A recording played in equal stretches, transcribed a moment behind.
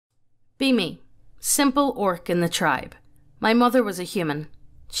Be me. Simple orc in the tribe. My mother was a human.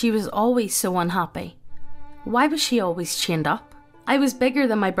 She was always so unhappy. Why was she always chained up? I was bigger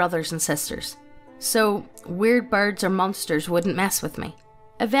than my brothers and sisters, so weird birds or monsters wouldn't mess with me.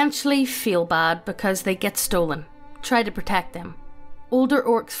 Eventually feel bad because they get stolen. Try to protect them. Older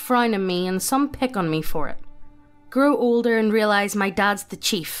orcs frown on me and some pick on me for it. Grow older and realise my dad's the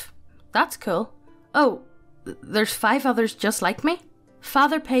chief. That's cool. Oh, there's 5 others just like me?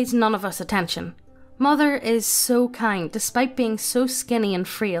 Father pays none of us attention. Mother is so kind despite being so skinny and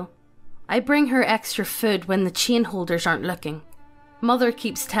frail. I bring her extra food when the chain holders aren't looking. Mother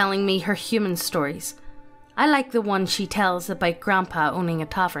keeps telling me her human stories. I like the one she tells about Grandpa owning a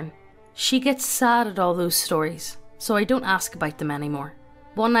tavern. She gets sad at all those stories, so I don't ask about them anymore.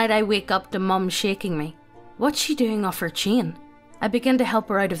 One night I wake up to Mum shaking me. What's she doing off her chain? I begin to help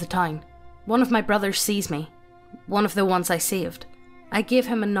her out of the town. One of my brothers sees me. One of the ones I saved. I give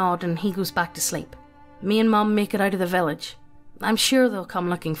him a nod and he goes back to sleep. Me and Mum make it out of the village. I'm sure they'll come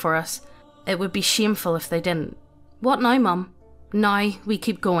looking for us. It would be shameful if they didn't. What now, Mum? Now we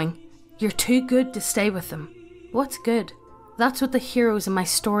keep going. You're too good to stay with them. What's good? That's what the heroes in my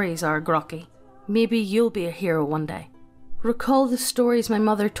stories are, Grocky. Maybe you'll be a hero one day. Recall the stories my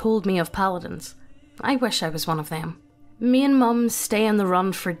mother told me of paladins. I wish I was one of them. Me and Mum stay on the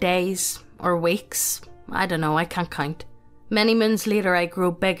run for days, or weeks. I don't know, I can't count. Many moons later I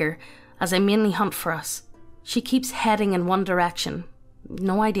grow bigger, as I mainly hunt for us. She keeps heading in one direction.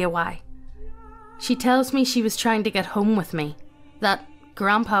 No idea why. She tells me she was trying to get home with me, that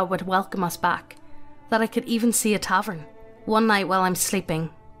Grandpa would welcome us back, that I could even see a tavern. One night while I'm sleeping,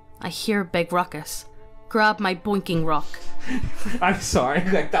 I hear a big ruckus. Grab my boinking rock. I'm sorry,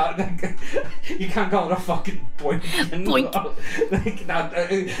 like that. Like, you can't call it a fucking boinking. Boink. Like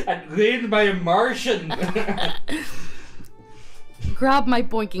that. And raised by immersion. Grab my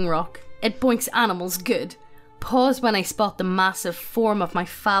boinking rock. It boinks animals good. Pause when I spot the massive form of my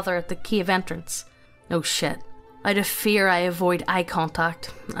father at the cave entrance. Oh shit. Out of fear I avoid eye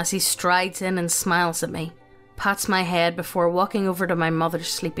contact as he strides in and smiles at me, pats my head before walking over to my mother's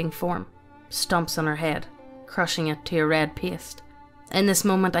sleeping form, stomps on her head, crushing it to a red paste. In this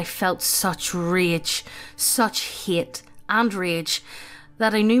moment I felt such rage, such hate and rage,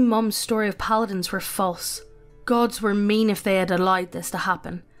 that I knew Mum's story of paladins were false. Gods were mean if they had allowed this to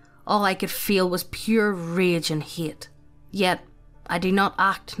happen. All I could feel was pure rage and hate. Yet, I do not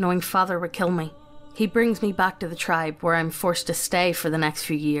act knowing Father would kill me. He brings me back to the tribe where I'm forced to stay for the next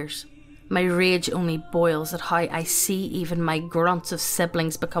few years. My rage only boils at how I see even my grunts of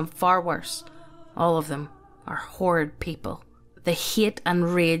siblings become far worse. All of them are horrid people. The hate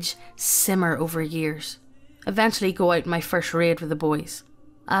and rage simmer over years. Eventually go out my first raid with the boys.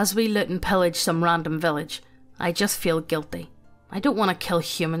 As we loot and pillage some random village, I just feel guilty. I don't want to kill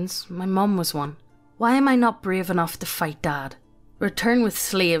humans. My mum was one. Why am I not brave enough to fight Dad? Return with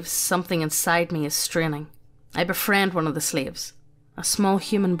slaves, something inside me is straining. I befriend one of the slaves, a small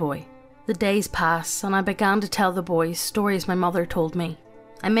human boy. The days pass and I began to tell the boys stories my mother told me.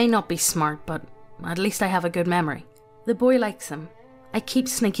 I may not be smart, but at least I have a good memory. The boy likes him. I keep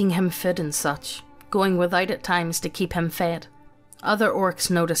sneaking him food and such, going without at times to keep him fed. Other orcs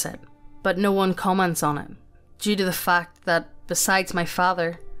notice it, but no one comments on it, due to the fact that, besides my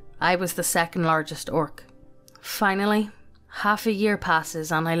father, I was the second largest orc. Finally, half a year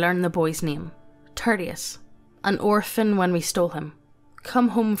passes and I learn the boy's name. Tertius, an orphan when we stole him. Come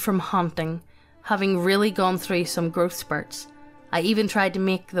home from hunting, having really gone through some growth spurts. I even tried to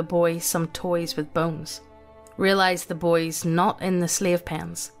make the boy some toys with bones. Realised the boy's not in the slave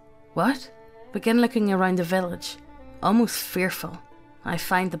pens. What? Begin looking around the village. Almost fearful. I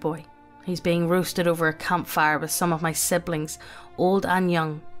find the boy. He's being roasted over a campfire with some of my siblings, old and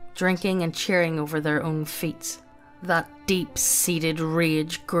young, drinking and cheering over their own feats. That deep-seated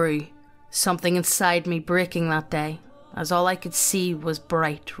rage grew, something inside me breaking that day, as all I could see was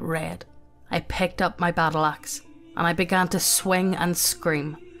bright red. I picked up my battle axe, and I began to swing and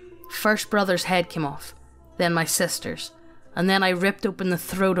scream. First brother's head came off, then my sister's, and then I ripped open the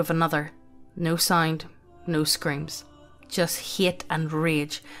throat of another. No sound, no screams. Just hate and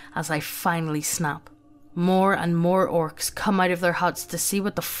rage as I finally snap. More and more orcs come out of their huts to see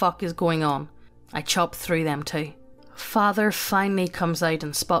what the fuck is going on. I chop through them too. Father finally comes out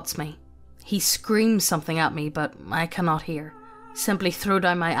and spots me. He screams something at me, but I cannot hear. Simply throw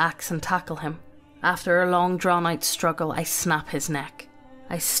down my axe and tackle him. After a long drawn out struggle, I snap his neck.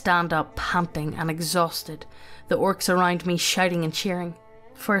 I stand up panting and exhausted, the orcs around me shouting and cheering.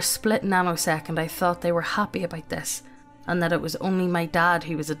 For a split nanosecond I thought they were happy about this, and that it was only my dad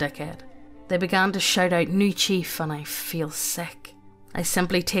who was a dickhead. They began to shout out "New Chief" and I feel sick. I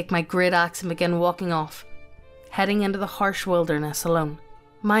simply take my great axe and begin walking off, heading into the harsh wilderness alone.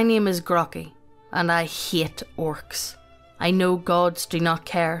 My name is Grocky, and I hate orcs. I know gods do not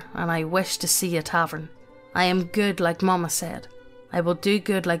care, and I wish to see a tavern. I am good like Mama said. I will do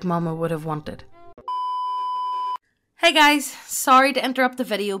good like Mama would have wanted. Hey guys, sorry to interrupt the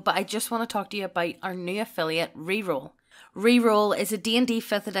video, but I just want to talk to you about our new affiliate, Reroll. Reroll is a D&D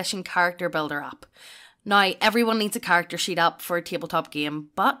 5th edition character builder app. Now, everyone needs a character sheet app for a tabletop game,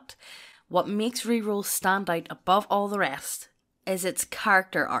 but what makes Reroll stand out above all the rest is its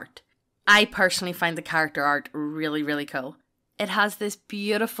character art. I personally find the character art really, really cool. It has this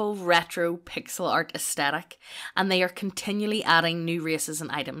beautiful retro pixel art aesthetic, and they are continually adding new races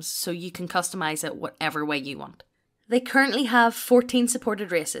and items, so you can customize it whatever way you want. They currently have 14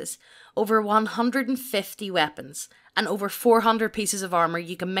 supported races, over 150 weapons, and over 400 pieces of armour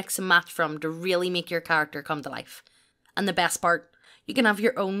you can mix and match from to really make your character come to life. And the best part, you can have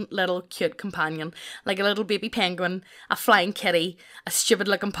your own little cute companion, like a little baby penguin, a flying kitty, a stupid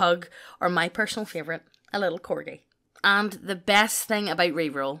looking pug, or my personal favourite, a little corgi. And the best thing about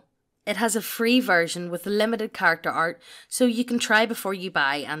Reroll, it has a free version with limited character art, so you can try before you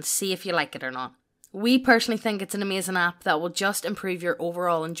buy and see if you like it or not. We personally think it's an amazing app that will just improve your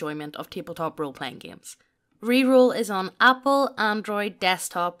overall enjoyment of tabletop role-playing games. Reroll is on Apple, Android,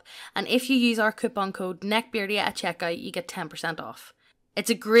 desktop, and if you use our coupon code NECKBEARDIA at checkout, you get 10% off. It's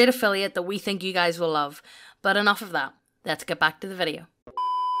a great affiliate that we think you guys will love, but enough of that, let's get back to the video.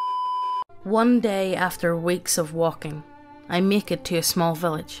 One day after weeks of walking, I make it to a small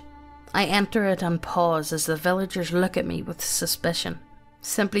village. I enter it and pause as the villagers look at me with suspicion.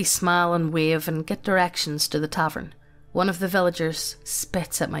 Simply smile and wave and get directions to the tavern. One of the villagers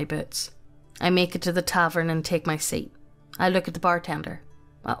spits at my boots. I make it to the tavern and take my seat. I look at the bartender,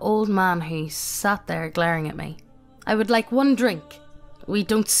 an old man who sat there glaring at me. I would like one drink. We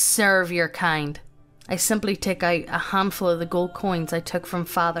don't serve your kind. I simply take out a handful of the gold coins I took from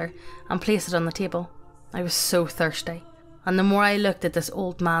father and place it on the table. I was so thirsty, and the more I looked at this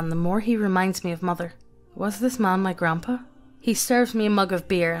old man, the more he reminds me of mother. Was this man my grandpa? He serves me a mug of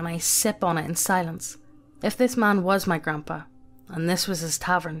beer and I sip on it in silence. If this man was my grandpa, and this was his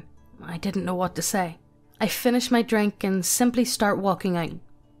tavern, I didn't know what to say. I finish my drink and simply start walking out.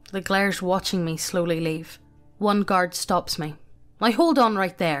 The glares watching me slowly leave. One guard stops me. Now hold on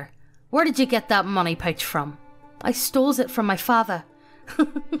right there. Where did you get that money pouch from? I stole it from my father.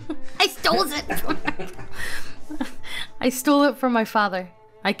 I stole it from my father.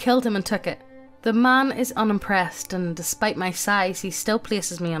 I killed him and took it. The man is unimpressed, and despite my size, he still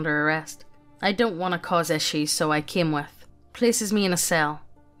places me under arrest. I don't want to cause issues, so I came with. Places me in a cell.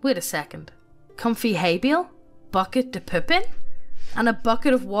 Wait a second. Comfy hay bale? Bucket to poop in? And a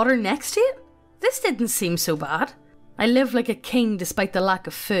bucket of water next to it? This didn't seem so bad. I live like a king despite the lack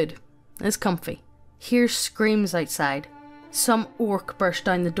of food. It's comfy. Hear screams outside. Some orc bursts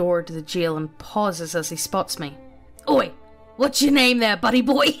down the door to the jail and pauses as he spots me. Oi! What's your name there, buddy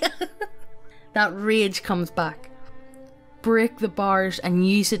boy? That rage comes back. Break the bars and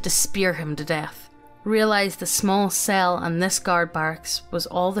use it to spear him to death. Realise the small cell and this guard barracks was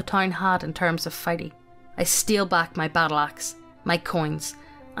all the town had in terms of fighting. I steal back my battle axe, my coins,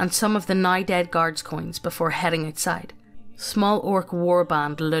 and some of the now dead guards' coins before heading outside. Small orc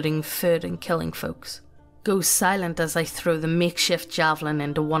warband looting food and killing folks. Goes silent as I throw the makeshift javelin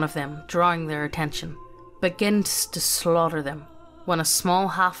into one of them, drawing their attention. Begins to slaughter them, when a small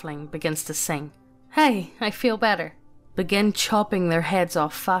halfling begins to sing. Hey, I feel better. Begin chopping their heads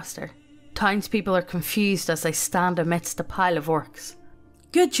off faster. Townspeople are confused as I stand amidst a pile of orcs.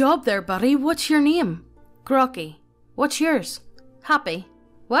 Good job there, buddy. What's your name? Grocky. What's yours? Happy.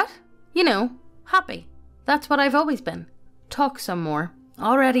 What? You know, Happy. That's what I've always been. Talk some more.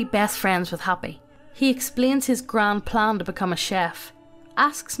 Already best friends with Happy. He explains his grand plan to become a chef.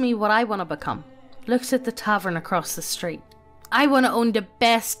 Asks me what I want to become. Looks at the tavern across the street. I want to own the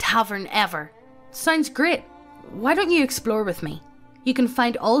best tavern ever. Sounds great. Why don't you explore with me? You can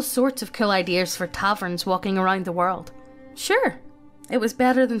find all sorts of cool ideas for taverns walking around the world. Sure. It was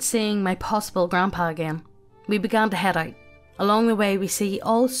better than seeing my possible grandpa again. We began to head out. Along the way we see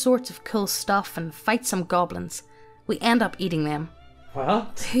all sorts of cool stuff and fight some goblins. We end up eating them.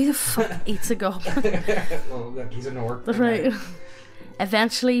 What? Who the fuck eats a goblin? Well, look, he's an orc. Right.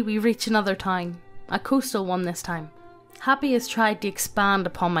 Eventually we reach another town. A coastal one this time. Happy has tried to expand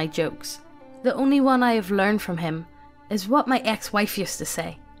upon my jokes. The only one I have learned from him is what my ex-wife used to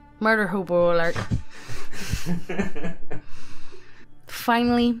say. Murder hobo alert.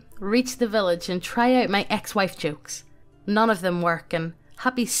 Finally, reach the village and try out my ex-wife jokes. None of them work, and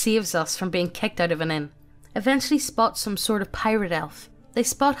Happy saves us from being kicked out of an inn. Eventually spots some sort of pirate elf. They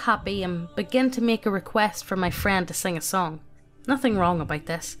spot Happy and begin to make a request for my friend to sing a song. Nothing wrong about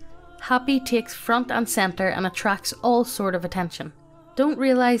this. Happy takes front and centre and attracts all sort of attention. Don't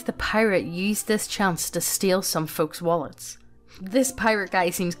realise the pirate used this chance to steal some folks' wallets. This pirate guy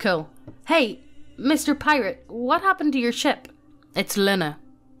seems cool. Hey, Mr. Pirate, what happened to your ship? It's Luna.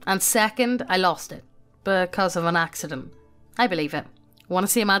 And second, I lost it. Because of an accident. I believe it. Want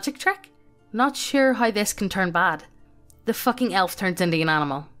to see a magic trick? Not sure how this can turn bad. The fucking elf turns into an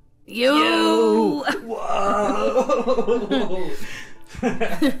animal. You! Whoa!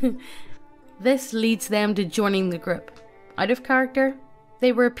 This leads them to joining the group. Out of character,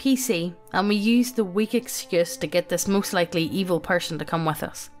 they were a PC, and we used the weak excuse to get this most likely evil person to come with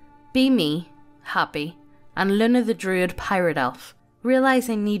us. Be me, Happy, and Luna the druid pirate elf realise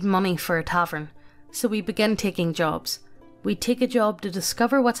I need money for a tavern, so we begin taking jobs. We take a job to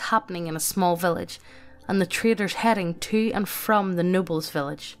discover what's happening in a small village, and the traders heading to and from the noble's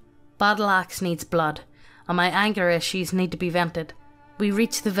village. Battle Axe needs blood, and my anger issues need to be vented. We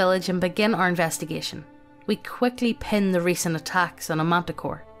reach the village and begin our investigation. We quickly pin the recent attacks on a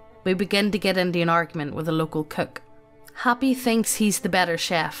manticore. We begin to get into an argument with a local cook. Happy thinks he's the better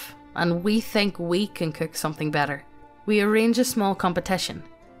chef, and we think we can cook something better. We arrange a small competition.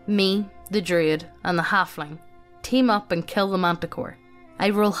 Me, the druid, and the halfling team up and kill the manticore. I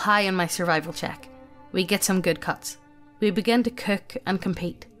roll high on my survival check. We get some good cuts. We begin to cook and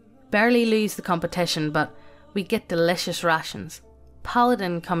compete. Barely lose the competition, but we get delicious rations.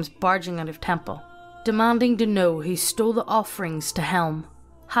 Paladin comes barging out of temple, demanding to know who stole the offerings to Helm.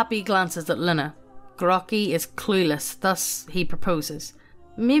 Happy glances at Luna. Grocky is clueless, thus he proposes.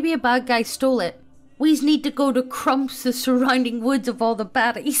 Maybe a bad guy stole it. We's need to go to Crumps the surrounding woods of all the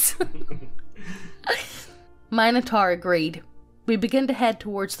baddies. Minotaur agreed. We begin to head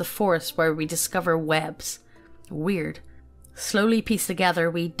towards the forest where we discover webs. Weird. Slowly piece together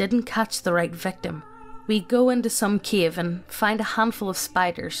we didn't catch the right victim. We go into some cave and find a handful of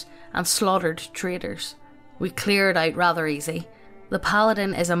spiders and slaughtered traders. We clear it out rather easy. The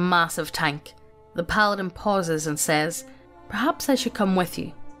paladin is a massive tank. The paladin pauses and says, "Perhaps I should come with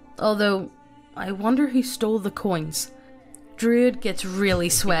you. Although, I wonder who stole the coins." Druid gets really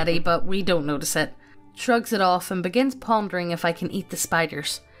sweaty, but we don't notice it. Shrugs it off and begins pondering if I can eat the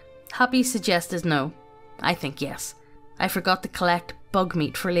spiders. Happy suggests no. I think yes. I forgot to collect bug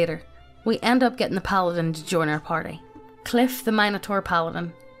meat for later. We end up getting the paladin to join our party. Cliff the Minotaur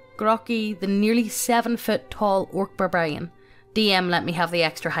paladin. Grocky the nearly 7 foot tall orc barbarian. DM let me have the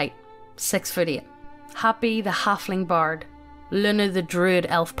extra height. 6'8". Happy the halfling bard. Luna the druid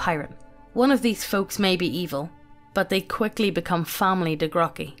elf pirate. One of these folks may be evil, but they quickly become family to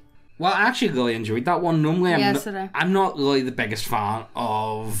Grocky. Well, I actually really enjoyed that one. Normally, Yes, I'm not really the biggest fan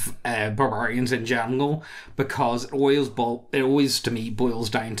of barbarians in general, because it always to me boils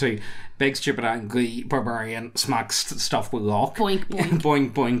down to big, stupid, angry barbarian smacks stuff with lock. Boink, boink.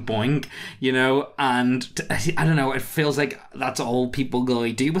 Boink, boink, boink, you know, and I don't know, it feels like that's all people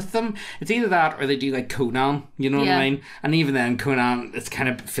really do with them. It's either that or they do like Conan, you know what I mean? And even then, Conan, it's kind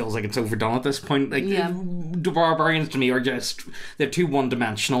of feels like it's overdone at this point. Like, the barbarians to me are just, they're too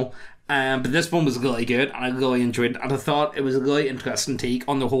one-dimensional. But this one was really good, and I really enjoyed it. And I thought it was a really interesting take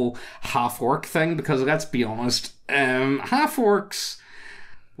on the whole half-orc thing, because let's be honest, half-orcs...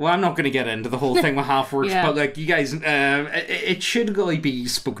 Well, I'm not going to get into the whole thing with half-orcs, but like, you guys, it should really be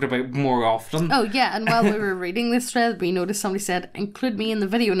spoken about more often. Oh, yeah, and while we were reading this thread, we noticed somebody said, "Include me in the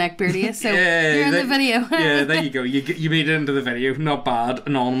video, Neckbeardia," so you're in the video. Yeah, there you go. You made it into the video. Not bad.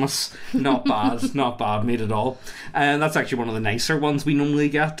 Anonymous. Not bad. Not bad. Made it all. And that's actually one of the nicer ones we normally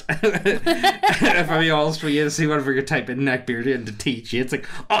get. If I'm honest with you, see whenever you type in Neckbeardia into TG, it's like,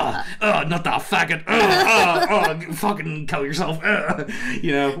 not that faggot. Fucking kill yourself.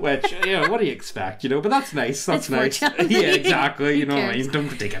 You know, which, you know, what do you expect, you know? But that's nice. That's nice. Yeah, exactly. You know what I mean? Don't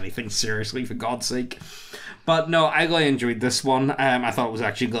take anything seriously, for God's sake. But no, I really enjoyed this one. I thought it was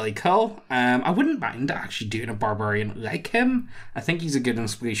actually really cool. I wouldn't mind actually doing a barbarian like him. I think he's a good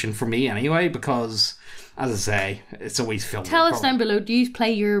inspiration for me anyway, because, as I say, it's always filmed. Tell us down below, do you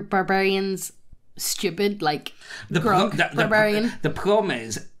play your barbarians stupid, like Grog barbarian? The problem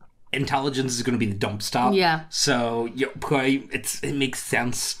is, intelligence is going to be the dump stat. Yeah. So you play, it makes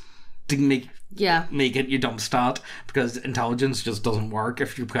sense to make it your dump stat, because intelligence just doesn't work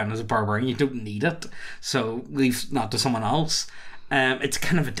if you're playing as a barbarian. You don't need it. So leave that to someone else. It's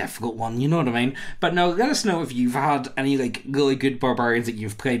kind of a difficult one, you know what I mean? But no, let us know if you've had any like really good barbarians that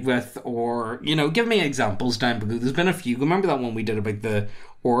you've played with, or, you know, give me examples down below. There's been a few. Remember that one we did about the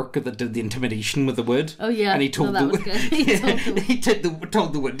orc that did the intimidation with the wood? Oh yeah, and he told that was good. He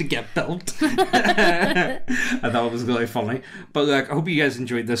told the wood to get built. I thought it was really funny. But like, I hope you guys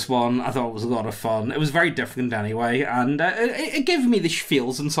enjoyed this one. I thought it was a lot of fun. It was very different anyway, and it gave me the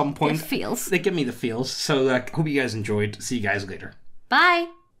feels in some point. The feels. They give me the feels. So like, hope you guys enjoyed. See you guys later. Bye.